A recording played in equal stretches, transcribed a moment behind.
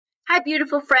Hi,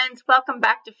 beautiful friends. Welcome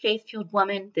back to Faith Fueled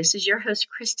Woman. This is your host,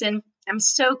 Kristen. I'm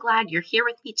so glad you're here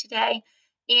with me today.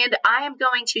 And I am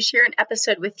going to share an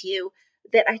episode with you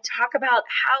that I talk about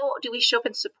how do we show up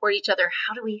and support each other?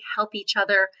 How do we help each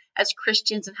other as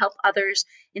Christians and help others?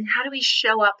 And how do we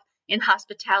show up in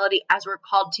hospitality as we're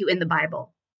called to in the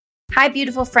Bible? Hi,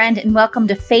 beautiful friend, and welcome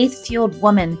to Faith Fueled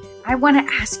Woman. I want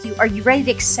to ask you, are you ready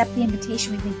to accept the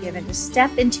invitation we've been given to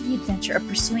step into the adventure of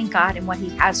pursuing God and what He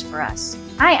has for us?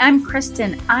 Hi, I'm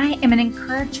Kristen. I am an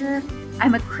encourager.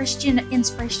 I'm a Christian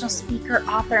inspirational speaker,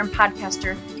 author, and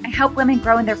podcaster. I help women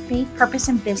grow in their faith, purpose,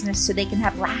 and business so they can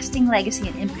have lasting legacy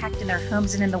and impact in their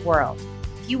homes and in the world.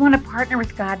 If you want to partner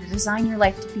with God to design your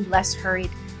life to be less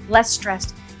hurried, less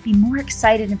stressed, be more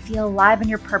excited, and feel alive in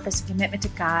your purpose and commitment to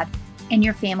God and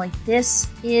your family, this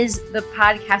is the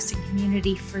podcasting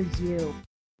community for you.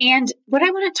 And what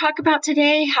I want to talk about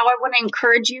today, how I want to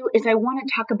encourage you, is I want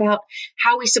to talk about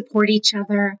how we support each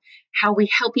other, how we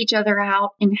help each other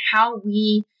out, and how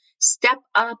we step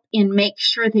up and make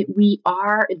sure that we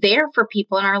are there for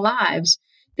people in our lives,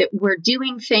 that we're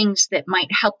doing things that might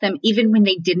help them even when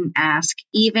they didn't ask,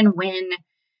 even when,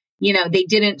 they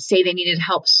didn't say they needed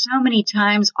help. So many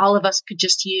times, all of us could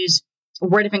just use a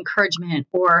word of encouragement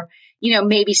or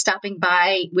maybe stopping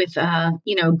by with,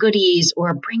 goodies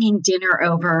or bringing dinner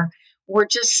over or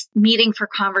just meeting for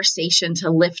conversation to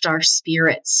lift our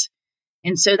spirits.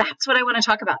 And so that's what I want to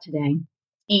talk about today.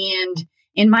 And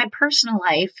in my personal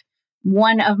life,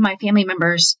 one of my family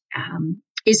members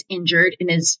is injured and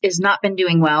is not been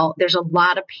doing well. There's a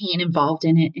lot of pain involved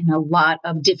in it and a lot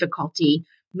of difficulty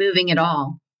moving it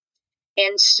all.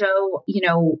 And so,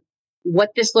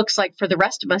 what this looks like for the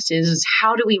rest of us is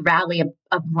how do we rally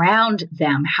around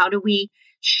them? How do we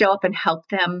show up and help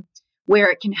them where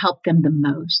it can help them the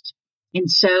most? And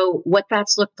so what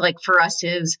that's looked like for us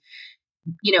is,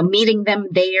 meeting them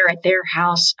there at their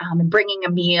house, and bringing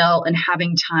a meal and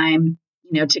having time,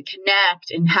 to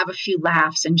connect and have a few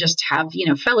laughs and just have,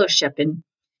 fellowship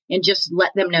and just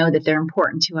let them know that they're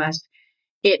important to us.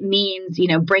 It means,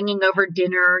 bringing over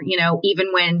dinner, even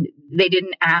when they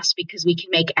didn't ask because we can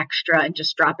make extra and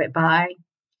just drop it by.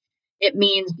 It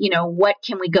means, what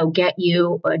can we go get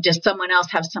you? Does someone else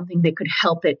have something that could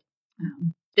help it,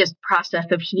 this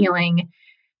process of healing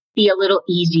be a little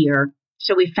easier?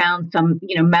 So we found some,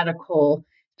 medical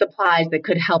supplies that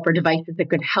could help or devices that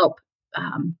could help,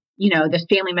 this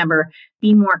family member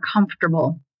be more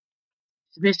comfortable.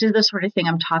 So this is the sort of thing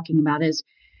I'm talking about is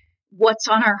what's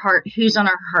on our heart, who's on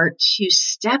our heart to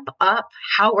step up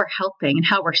how we're helping and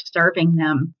how we're serving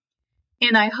them.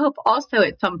 And I hope also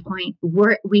at some point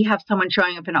we have someone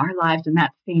showing up in our lives in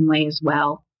that same way as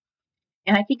well.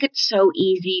 And I think it's so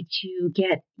easy to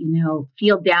get,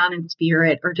 feel down in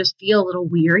spirit or just feel a little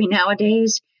weary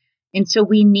nowadays. And so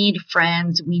we need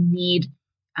friends. We need,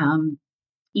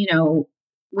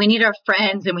 we need our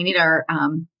friends and we need our,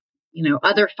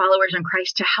 other followers in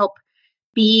Christ to help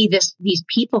be these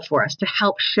people for us, to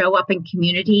help show up in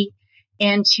community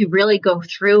and to really go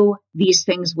through these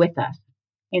things with us.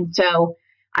 And so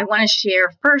I want to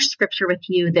share first scripture with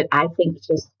you that I think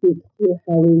just speaks to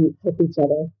how we help each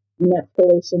other. And that's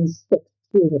Galatians 6:2,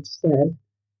 which says,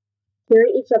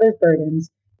 carry each other's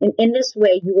burdens, and in this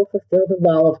way you will fulfill the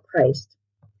law of Christ.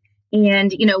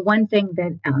 And, one thing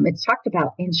that it's talked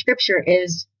about in scripture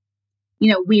is,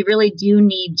 we really do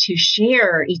need to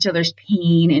share each other's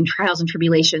pain and trials and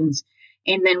tribulations,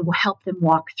 and then we'll help them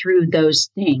walk through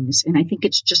those things. And I think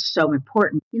it's just so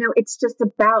important. It's just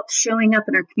about showing up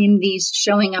in our communities,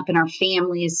 showing up in our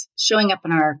families, showing up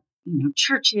in our,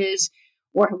 churches,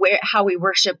 or how we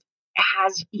worship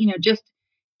as, just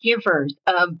givers,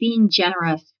 of being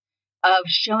generous, of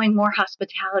showing more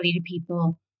hospitality to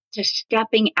people, to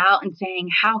stepping out and saying,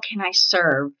 how can I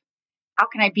serve? How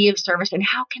can I be of service? And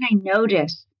how can I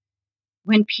notice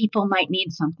when people might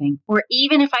need something? Or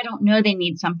even if I don't know they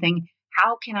need something,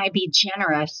 how can I be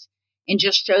generous and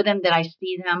just show them that I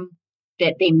see them,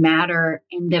 that they matter,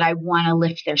 and that I want to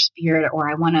lift their spirit, or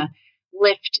I want to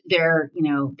lift their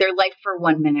life for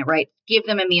 1 minute, right? Give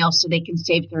them a meal so they can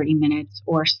save 30 minutes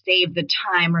or save the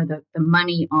time or the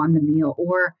money on the meal,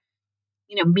 or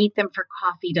meet them for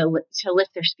coffee to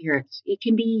lift their spirits. It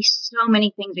can be so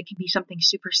many things. It can be something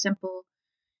super simple,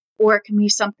 or it can be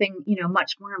something,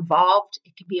 much more involved.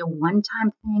 It could be a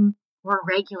one-time thing or a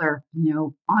regular,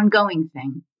 ongoing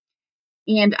thing.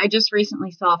 And I just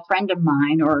recently saw a friend of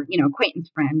mine, or, acquaintance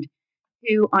friend,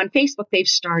 who on Facebook, they've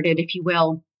started, if you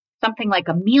will, something like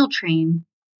a meal train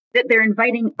that they're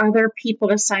inviting other people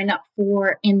to sign up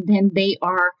for. And then they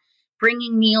are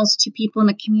bringing meals to people in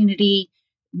the community.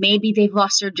 Maybe they've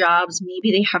lost their jobs.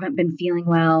 Maybe they haven't been feeling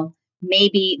well.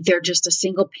 Maybe they're just a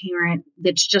single parent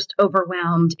that's just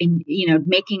overwhelmed and,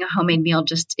 making a homemade meal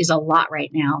just is a lot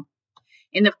right now.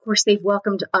 And of course, they've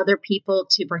welcomed other people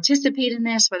to participate in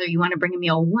this, whether you want to bring a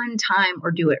meal one time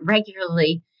or do it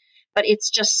regularly. But it's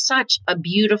just such a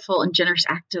beautiful and generous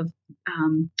act of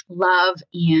love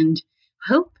and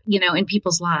hope, in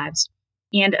people's lives.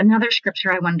 And another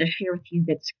scripture I wanted to share with you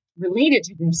that's related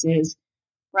to this is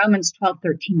Romans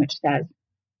 12:13, which says,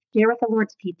 "Share with the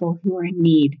Lord's people who are in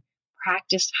need.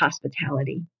 Practice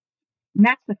hospitality." And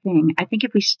that's the thing. I think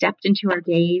if we stepped into our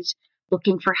days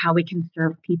looking for how we can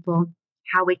serve people,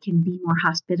 how we can be more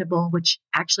hospitable, which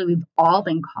actually we've all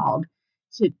been called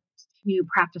to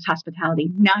practice hospitality,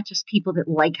 not just people that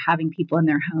like having people in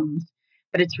their homes,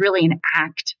 but it's really an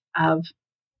act of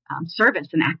service,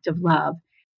 an act of love.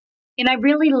 And I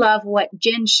really love what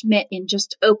Jen Schmidt in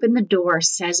Just Open the Door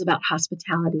says about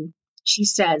hospitality. She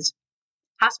says,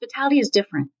 "Hospitality is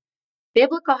different.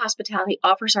 Biblical hospitality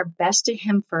offers our best to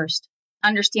Him first,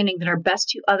 understanding that our best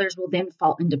to others will then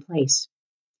fall into place."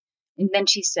 And then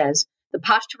she says, "The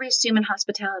posture we assume in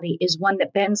hospitality is one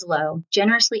that bends low,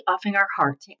 generously offering our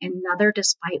heart to another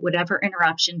despite whatever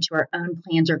interruption to our own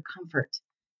plans or comfort."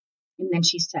 And then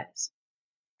she says,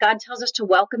 "God tells us to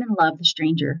welcome and love the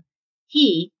stranger.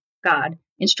 He, God,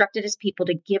 instructed His people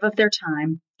to give of their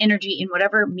time, energy, and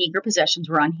whatever meager possessions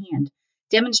were on hand,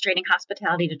 demonstrating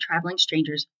hospitality to traveling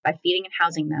strangers by feeding and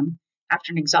housing them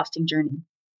after an exhausting journey."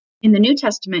 In the New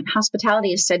Testament,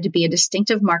 hospitality is said to be a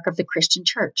distinctive mark of the Christian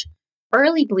church.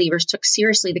 Early believers took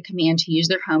seriously the command to use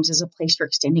their homes as a place for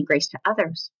extending grace to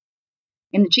others.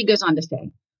 And then she goes on to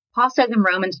say, Paul says in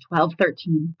Romans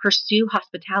 12:13, "Pursue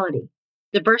hospitality."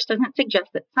 The verse doesn't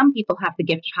suggest that some people have the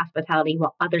gift of hospitality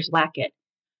while others lack it.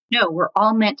 No, we're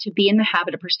all meant to be in the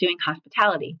habit of pursuing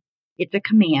hospitality. It's a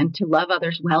command to love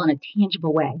others well in a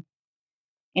tangible way.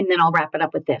 And then I'll wrap it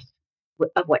up with this,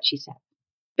 of what she said.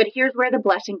 But here's where the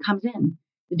blessing comes in.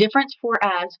 The difference for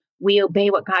as we obey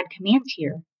what God commands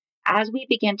here, as we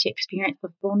begin to experience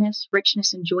the fullness,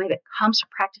 richness, and joy that comes from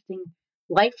practicing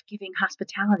life-giving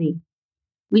hospitality,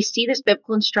 we see this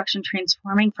biblical instruction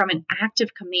transforming from an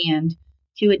active command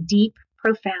to a deep,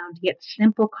 profound, yet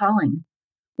simple calling.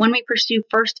 When we pursue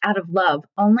first out of love,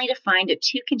 only to find it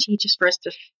too contagious for us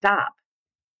to stop.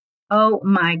 Oh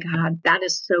my God, that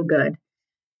is so good.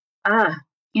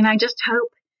 And I just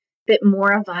hope that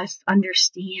more of us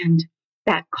understand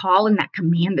that call and that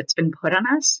command that's been put on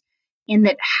us, and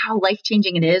that how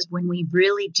life-changing it is when we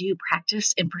really do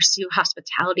practice and pursue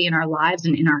hospitality in our lives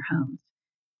and in our homes.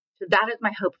 So that is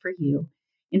my hope for you.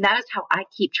 And that is how I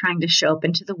keep trying to show up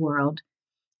into the world.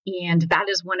 And that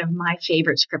is one of my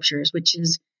favorite scriptures, which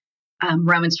is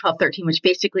Romans 12:13, which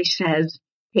basically says,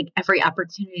 take every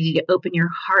opportunity to open your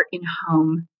heart and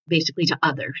home, basically to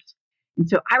others. And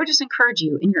so I would just encourage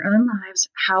you in your own lives,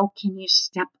 how can you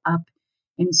step up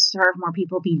and serve more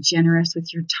people, be generous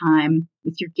with your time,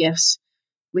 with your gifts,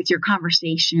 with your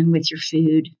conversation, with your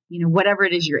food, whatever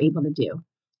it is you're able to do.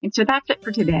 And so that's it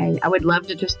for today. I'd love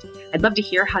to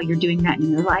hear how you're doing that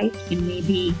in your life. And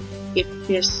maybe if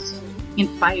this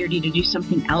inspired you to do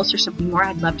something else or something more,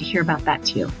 I'd love to hear about that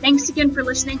too. Thanks again for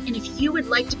listening. And if you would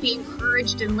like to be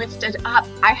encouraged and lifted up,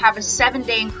 I have a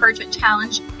 7-day encouragement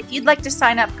challenge. If you'd like to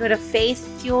sign up, go to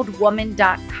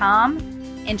faithfueledwoman.com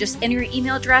and just enter your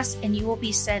email address, and you will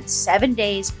be sent 7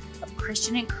 days of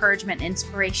Christian encouragement and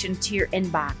inspiration to your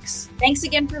inbox. Thanks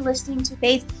again for listening to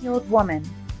Faith Fueled Woman.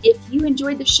 If you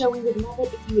enjoyed the show, we would love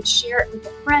it if you would share it with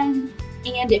a friend,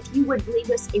 and if you would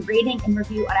leave us a rating and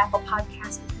review on Apple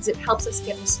Podcasts, because it helps us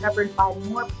get discovered by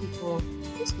more people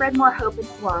to spread more hope in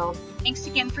the world. Thanks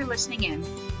again for listening in.